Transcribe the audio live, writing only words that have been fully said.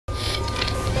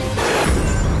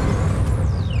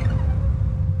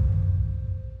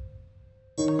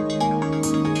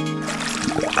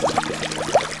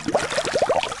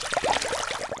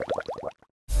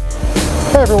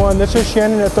Hi everyone, this is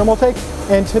Shannon at Thermaltake,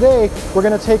 and today we're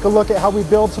going to take a look at how we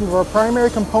build some of our primary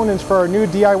components for our new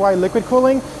DIY liquid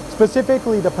cooling,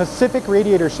 specifically the Pacific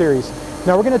Radiator series.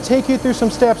 Now we're going to take you through some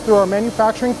steps through our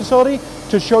manufacturing facility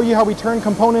to show you how we turn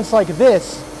components like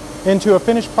this into a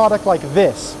finished product like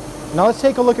this. Now let's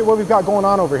take a look at what we've got going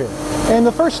on over here. And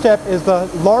the first step is the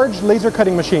large laser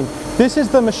cutting machine. This is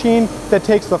the machine that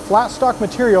takes the flat stock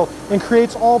material and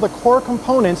creates all the core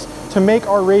components to make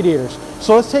our radiators.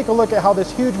 So let's take a look at how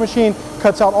this huge machine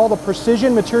cuts out all the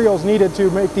precision materials needed to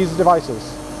make these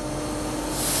devices.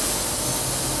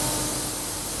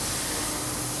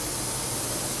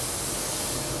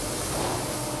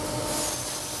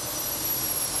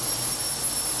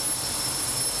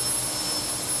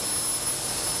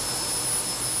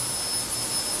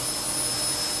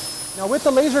 Now with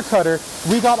the laser cutter,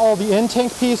 we got all the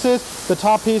in-tank pieces, the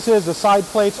top pieces, the side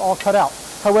plates all cut out.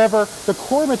 However, the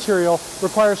core material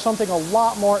requires something a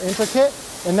lot more intricate,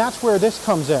 and that's where this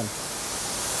comes in.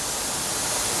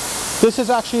 This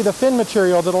is actually the thin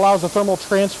material that allows the thermal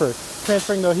transfer,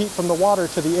 transferring the heat from the water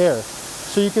to the air.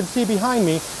 So you can see behind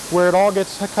me where it all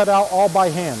gets cut out all by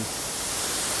hand.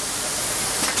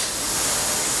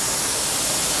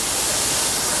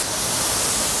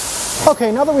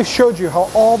 Okay, now that we've showed you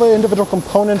how all the individual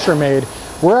components are made,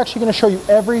 we're actually going to show you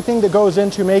everything that goes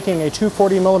into making a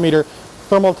 240mm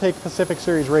Thermaltake Pacific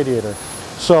Series radiator.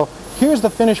 So here's the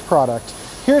finished product.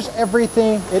 Here's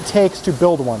everything it takes to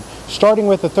build one, starting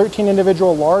with the 13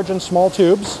 individual large and small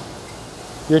tubes,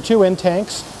 your 2 end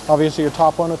tanks, obviously your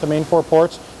top one with the main 4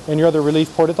 ports and your other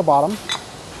relief port at the bottom.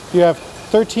 You have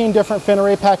 13 different fin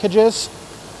array packages,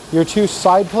 your 2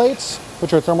 side plates,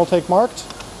 which are Thermaltake marked,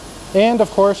 and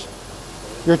of course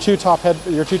your two top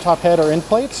head or end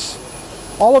plates.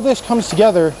 All of this comes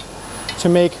together to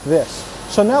make this.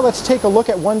 So now let's take a look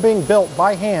at one being built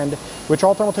by hand, which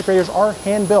all Thermaltake radiators are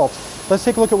hand built. Let's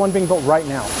take a look at one being built right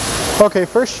now. Okay,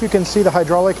 first you can see the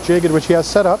hydraulic jig in which he has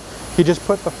set up. He just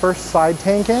put the first side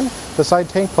tank in, the side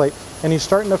tank plate, and he's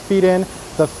starting to feed in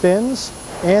the fins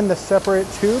and the separate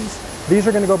tubes. These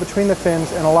are going to go between the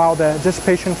fins and allow the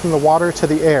dissipation from the water to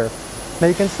the air. Now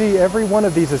you can see every one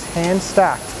of these is hand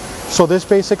stacked. So this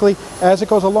basically, as it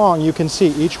goes along, you can see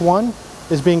each one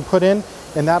is being put in,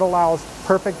 and that allows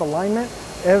perfect alignment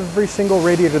every single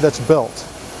radiator that's built.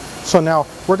 So now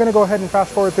we're going to go ahead and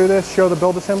fast forward through this, show the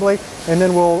build assembly, and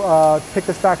then we'll pick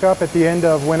this back up at the end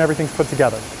of when everything's put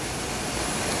together.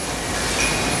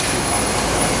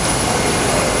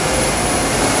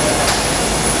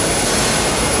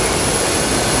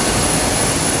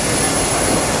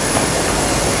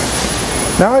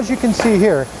 Now as you can see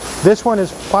here, this one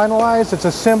is finalized, it's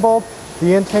assembled.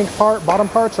 The in-tank part, bottom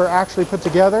parts are actually put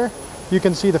together. You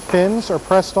can see the fins are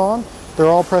pressed on. They're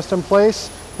all pressed in place,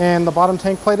 and the bottom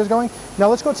tank plate is going. Now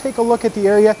let's go take a look at the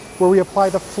area where we apply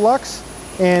the flux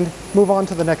and move on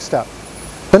to the next step.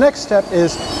 The next step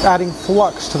is adding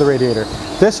flux to the radiator.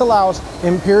 This allows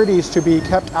impurities to be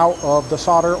kept out of the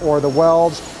solder or the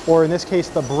welds, or in this case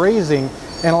the brazing,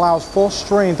 and allows full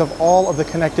strength of all of the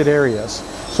connected areas.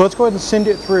 So let's go ahead and send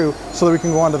it through so that we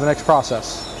can go on to the next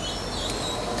process.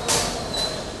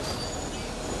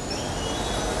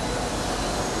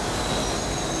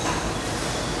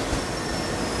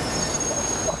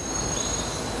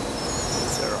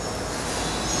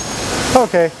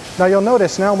 Okay, now you'll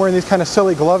notice now I'm wearing these kind of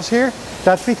silly gloves here.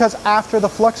 That's because after the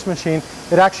flux machine,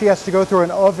 it actually has to go through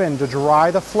an oven to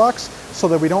dry the flux so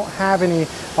that we don't have any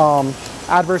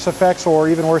adverse effects, or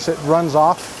even worse, it runs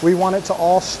off. We want it to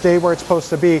all stay where it's supposed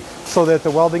to be so that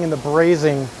the welding and the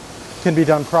brazing can be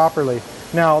done properly.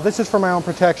 Now, this is for my own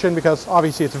protection because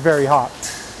obviously it's very hot.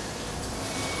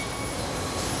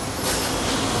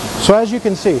 So as you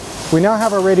can see, we now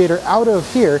have our radiator out of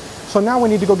here. So now we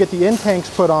need to go get the end tanks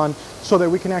put on so that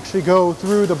we can actually go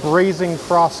through the brazing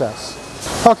process.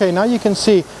 Okay, now you can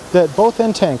see that both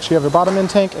end tanks, you have your bottom end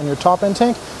tank and your top end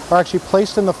tank, are actually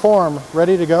placed in the form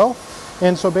ready to go.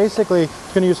 And so basically,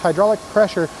 you're going to use hydraulic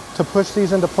pressure to push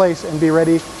these into place and be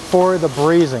ready for the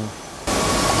brazing.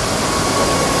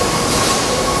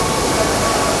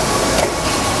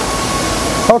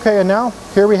 Okay, and now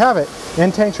here we have it.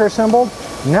 End tanks are assembled.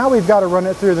 Now we've got to run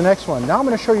it through the next one. Now I'm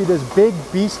going to show you this big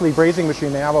beastly brazing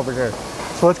machine they have over here.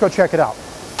 So let's go check it out.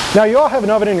 Now you all have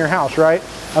an oven in your house, right?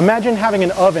 Imagine having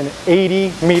an oven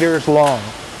 80 meters long.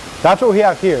 That's what we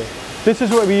have here. This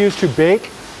is what we use to bake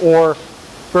or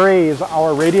braze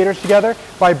our radiators together.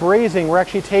 By brazing, we're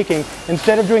actually taking,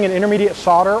 instead of doing an intermediate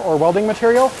solder or welding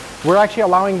material, we're actually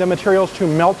allowing the materials to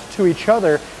melt to each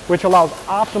other, which allows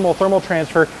optimal thermal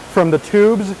transfer from the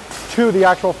tubes to the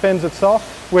actual fins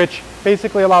itself, which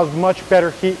basically allows much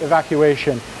better heat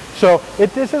evacuation. So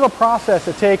this is a process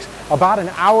that takes about an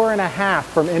hour and a half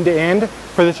from end to end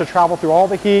for this to travel through all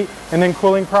the heat and then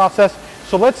cooling process.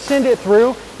 So let's send it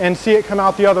through and see it come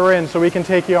out the other end so we can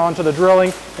take you on to the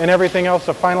drilling and everything else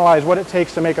to finalize what it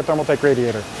takes to make a Thermaltake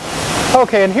radiator.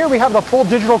 Okay, and here we have the full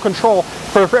digital control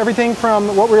for everything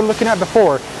from what we were looking at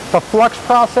before. The flux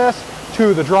process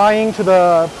to the drying to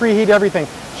the preheat, everything.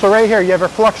 So right here you have your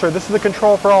fluxer. This is the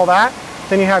control for all that.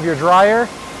 Then you have your dryer.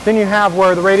 Then you have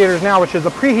where the radiator is now, which is the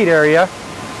preheat area.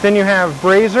 Then you have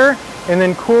brazier, and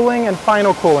then cooling and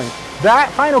final cooling.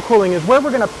 That final cooling is where we're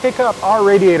going to pick up our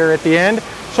radiator at the end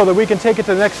so that we can take it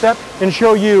to the next step and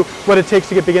show you what it takes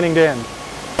to get beginning to end.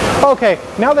 Okay,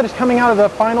 now that it's coming out of the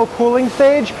final cooling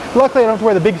stage, luckily I don't have to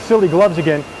wear the big silly gloves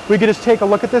again. We can just take a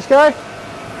look at this guy.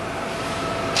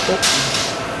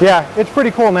 Yeah, it's pretty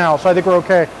cool now, so I think we're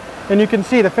okay. And you can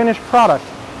see the finished product.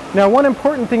 Now, one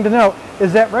important thing to note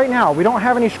is that right now we don't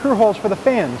have any screw holes for the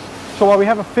fans. So while we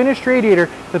have a finished radiator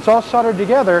that's all soldered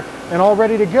together and all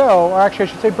ready to go, or actually I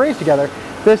should say brazed together,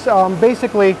 this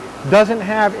basically doesn't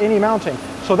have any mounting.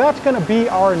 So that's going to be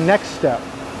our next step.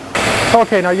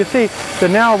 Okay, now you see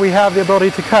that now we have the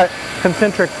ability to cut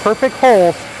concentric perfect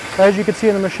holes. As you can see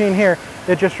in the machine here,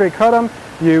 it just straight cut them.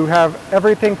 You have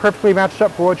everything perfectly matched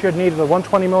up for what you'd need, the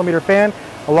 120 millimeter fan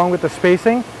along with the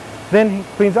spacing. Then he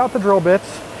cleans out the drill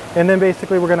bits, and then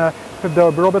basically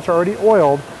the drill bits are already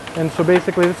oiled, and so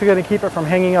basically this is going to keep it from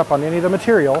hanging up on any of the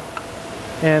material.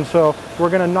 And so we're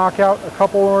going to knock out a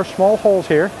couple more small holes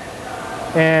here,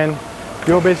 and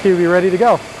you'll basically be ready to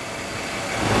go.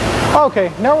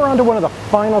 Okay, now we're on to one of the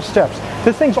final steps.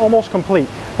 This thing's almost complete,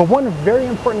 but one very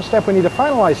important step we need to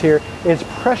finalize here is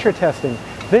pressure testing.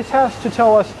 This has to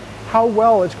tell us how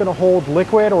well it's going to hold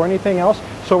liquid or anything else.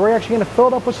 So we're actually going to fill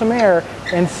it up with some air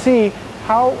and see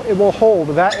how it will hold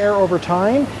that air over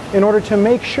time in order to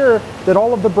make sure that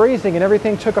all of the brazing and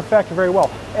everything took effect very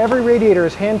well. Every radiator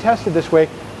is hand tested this way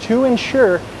to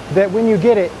ensure that when you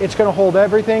get it, it's going to hold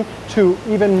everything to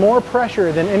even more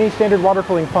pressure than any standard water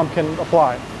cooling pump can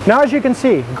apply. Now, as you can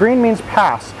see, green means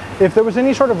pass. If there was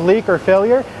any sort of leak or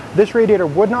failure, this radiator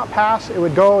would not pass. It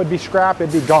would go, it'd be scrap,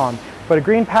 it'd be gone. But a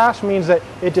green pass means that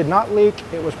it did not leak,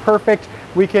 it was perfect.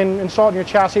 We can install it in your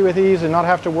chassis with ease and not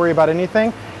have to worry about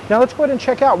anything. Now let's go ahead and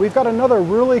check out. We've got another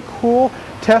really cool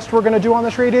test we're going to do on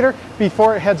this radiator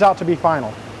before it heads out to be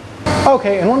final.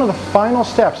 Okay, and one of the final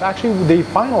steps, actually the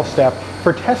final step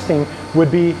for testing would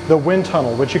be the wind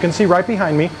tunnel, which you can see right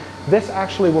behind me. This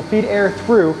actually will feed air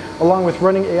through along with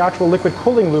running an actual liquid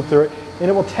cooling loop through it, and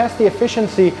it will test the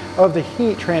efficiency of the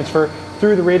heat transfer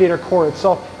through the radiator core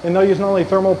itself. And they'll use not only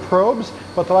thermal probes,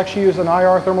 but they'll actually use an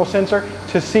IR thermal sensor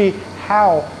to see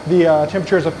how the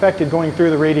temperature is affected going through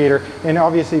the radiator, and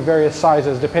obviously various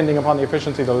sizes depending upon the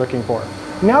efficiency they're looking for.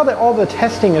 Now that all the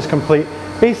testing is complete,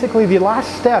 basically the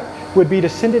last step would be to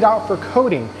send it out for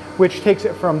coating, which takes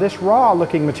it from this raw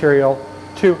looking material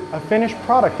to a finished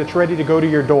product that's ready to go to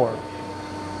your door.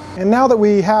 And now that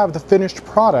we have the finished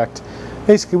product,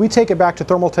 basically we take it back to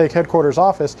Thermaltake headquarters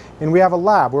office, and we have a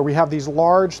lab where we have these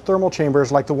large thermal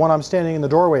chambers like the one I'm standing in the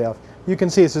doorway of. You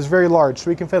can see this is very large, so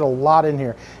we can fit a lot in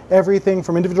here. Everything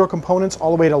from individual components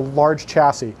all the way to large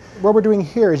chassis. What we're doing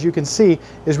here, as you can see,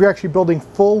 is we're actually building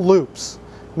full loops.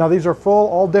 Now these are full,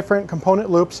 all different component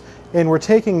loops, and we're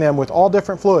taking them with all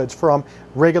different fluids from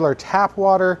regular tap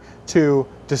water to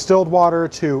distilled water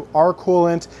to our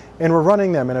coolant, and we're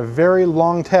running them in a very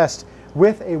long test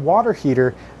with a water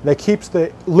heater that keeps the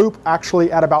loop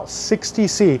actually at about 60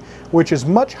 C, which is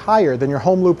much higher than your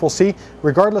home loop will see.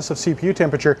 Regardless of CPU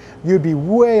temperature, you'd be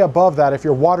way above that if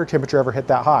your water temperature ever hit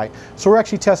that high. So we're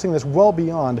actually testing this well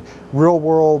beyond real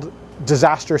world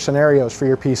disaster scenarios for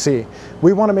your PC.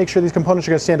 We want to make sure these components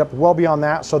are going to stand up well beyond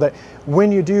that, so that when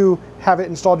you do have it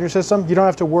installed in your system, you don't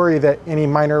have to worry that any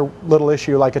minor little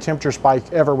issue like a temperature spike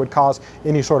ever would cause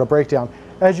any sort of breakdown.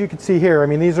 As you can see here, I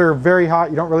mean, these are very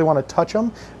hot. You don't really want to touch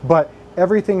them, but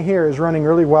everything here is running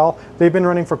really well. They've been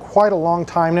running for quite a long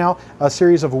time now, a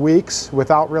series of weeks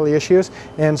without really issues.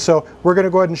 And so we're going to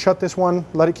go ahead and shut this one,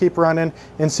 let it keep running,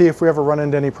 and see if we ever run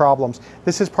into any problems.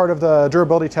 This is part of the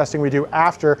durability testing we do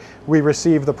after we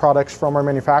receive the products from our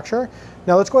manufacturer.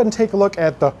 Now let's go ahead and take a look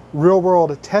at the real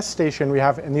world test station we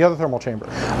have in the other thermal chamber.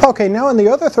 Okay, now in the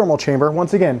other thermal chamber,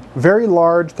 once again, very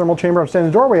large thermal chamber I'm standing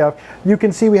in the doorway of, you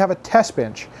can see we have a test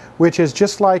bench, which is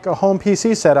just like a home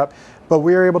PC setup, but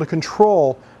we are able to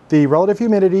control the relative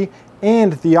humidity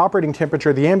and the operating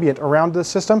temperature, the ambient around the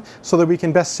system, so that we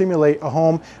can best simulate a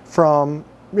home from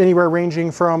anywhere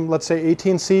ranging from, let's say,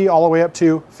 18 C all the way up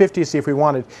to 50 C if we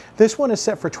wanted. This one is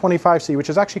set for 25 C, which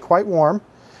is actually quite warm.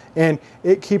 and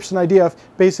it keeps an idea of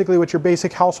basically what your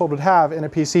basic household would have in a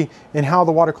PC and how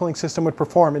the water cooling system would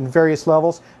perform in various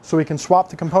levels, so we can swap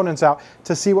the components out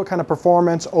to see what kind of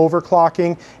performance,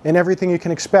 overclocking, and everything you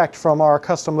can expect from our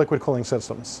custom liquid cooling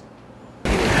systems.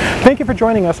 Thank you for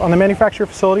joining us on the manufacturer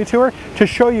facility tour to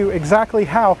show you exactly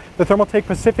how the Thermaltake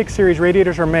Pacific Series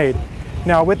radiators are made.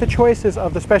 Now, with the choices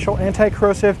of the special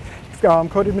anti-corrosive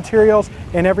coated materials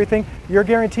and everything, you're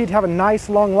guaranteed to have a nice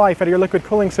long life out of your liquid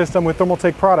cooling system with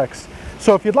Thermaltake products.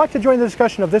 So if you'd like to join the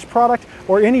discussion of this product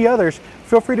or any others,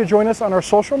 feel free to join us on our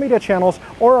social media channels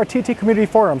or our TT community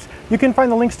forums. You can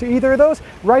find the links to either of those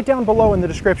right down below in the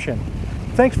description.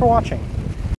 Thanks for watching.